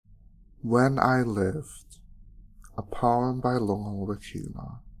When I Lived, a poem by Lungo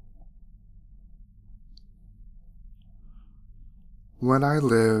Wakila. When I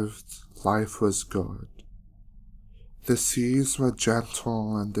lived, life was good. The seas were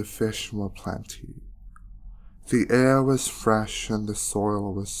gentle and the fish were plenty. The air was fresh and the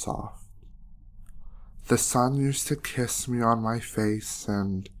soil was soft. The sun used to kiss me on my face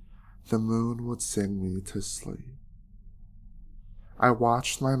and the moon would sing me to sleep. I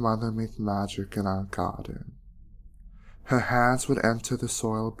watched my mother make magic in our garden. Her hands would enter the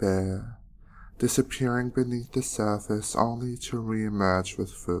soil bare, disappearing beneath the surface only to re-emerge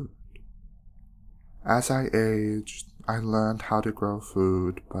with food. As I aged, I learned how to grow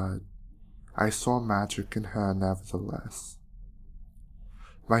food, but I saw magic in her nevertheless.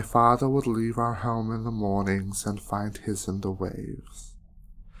 My father would leave our home in the mornings and find his in the waves.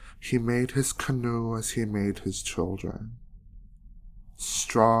 He made his canoe as he made his children,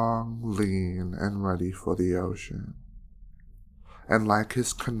 strong, lean, and ready for the ocean. And like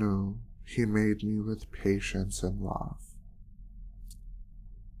his canoe, he made me with patience and love.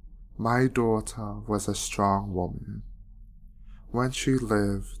 My daughter was a strong woman. When she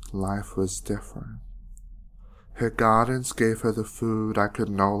lived, life was different. Her gardens gave her the food I could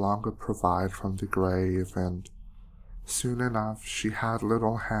no longer provide from the grave, and soon enough she had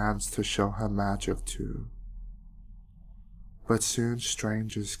little hands to show her magic to. But soon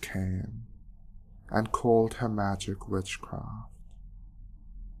strangers came and called her magic witchcraft.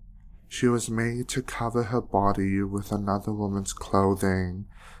 She was made to cover her body with another woman's clothing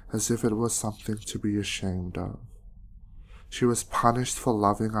as if it was something to be ashamed of. She was punished for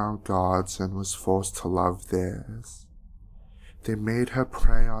loving our gods and was forced to love theirs. They made her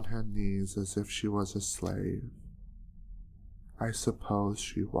pray on her knees as if she was a slave. I suppose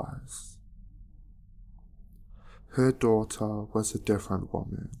she was. Her daughter was a different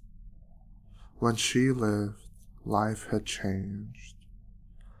woman. When she lived, life had changed.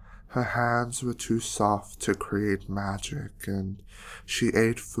 Her hands were too soft to create magic, and she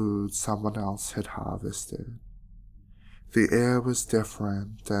ate food someone else had harvested. The air was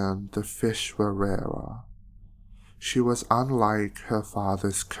different, and the fish were rarer. She was unlike her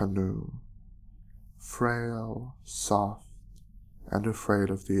father's canoe, frail, soft, and afraid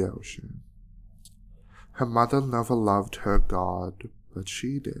of the ocean. Her mother never loved her god, but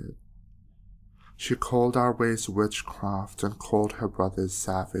she did. She called our ways witchcraft and called her brothers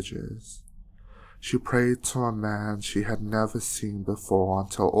savages. She prayed to a man she had never seen before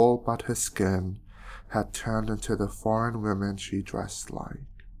until all but her skin had turned into the foreign women she dressed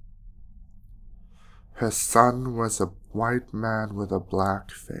like. Her son was a white man with a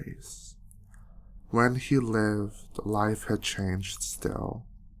black face. When he lived, life had changed still.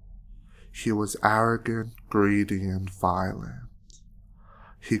 He was arrogant, greedy, and violent.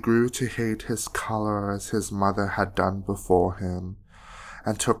 He grew to hate his color as his mother had done before him,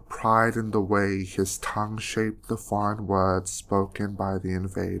 and took pride in the way his tongue shaped the foreign words spoken by the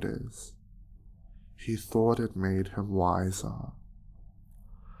invaders. He thought it made him wiser.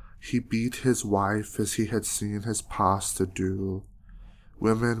 He beat his wife as he had seen his pastor do.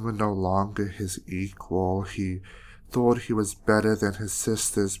 Women were no longer his equal. He thought he was better than his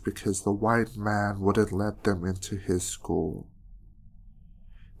sisters because the white man wouldn't let them into his school.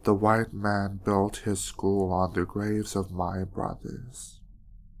 The white man built his school on the graves of my brothers.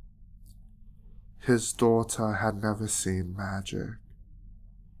 His daughter had never seen magic.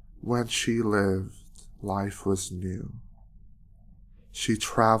 When she lived, life was new. She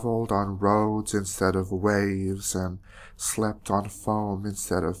traveled on roads instead of waves and slept on foam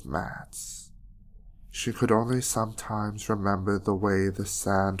instead of mats. She could only sometimes remember the way the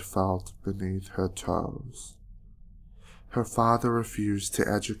sand felt beneath her toes. Her father refused to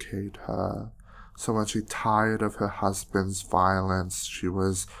educate her, so when she tired of her husband's violence, she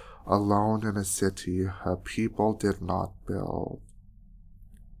was alone in a city her people did not build.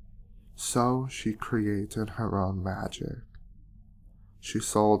 So she created her own magic. She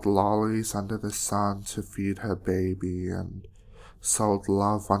sold lollies under the sun to feed her baby and sold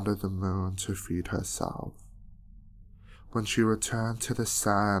love under the moon to feed herself. When she returned to the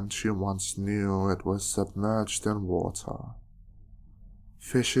sand she once knew, it was submerged in water.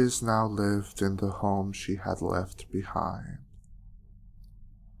 Fishes now lived in the home she had left behind.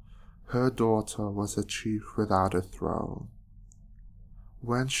 Her daughter was a chief without a throne.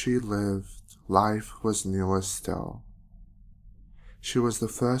 When she lived, life was newer still. She was the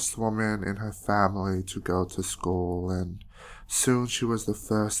first woman in her family to go to school, and soon she was the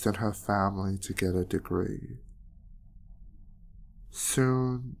first in her family to get a degree.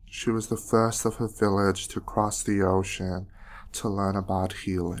 Soon she was the first of her village to cross the ocean to learn about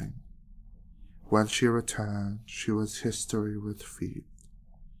healing. When she returned, she was history with feet.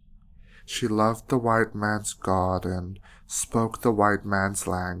 She loved the white man's God and spoke the white man's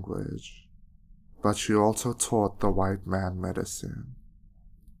language, but she also taught the white man medicine.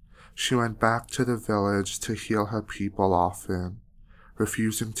 She went back to the village to heal her people often,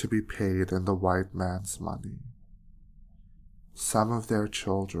 refusing to be paid in the white man's money. Some of their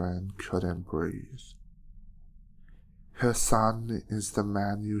children couldn't breathe. Her son is the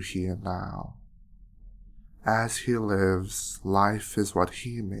man you hear now. As he lives, life is what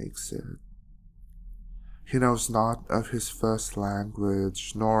he makes it. He knows not of his first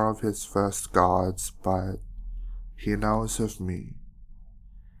language, nor of his first gods, but he knows of me,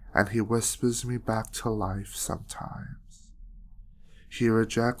 and he whispers me back to life sometimes. He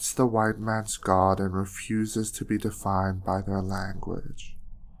rejects the white man's God and refuses to be defined by their language.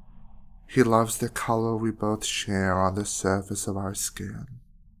 He loves the color we both share on the surface of our skin.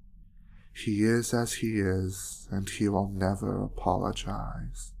 He is as he is, and he will never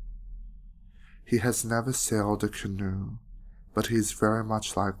apologize. He has never sailed a canoe, but he is very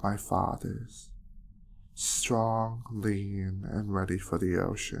much like my father's. Strong, lean, and ready for the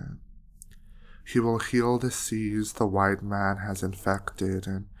ocean. He will heal the seas the white man has infected,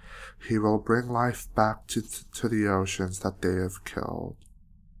 and he will bring life back to the oceans that they have killed.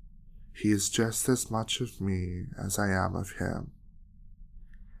 He is just as much of me as I am of him.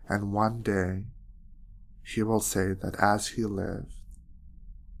 And one day, he will say that as he lived,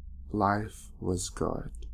 life was good.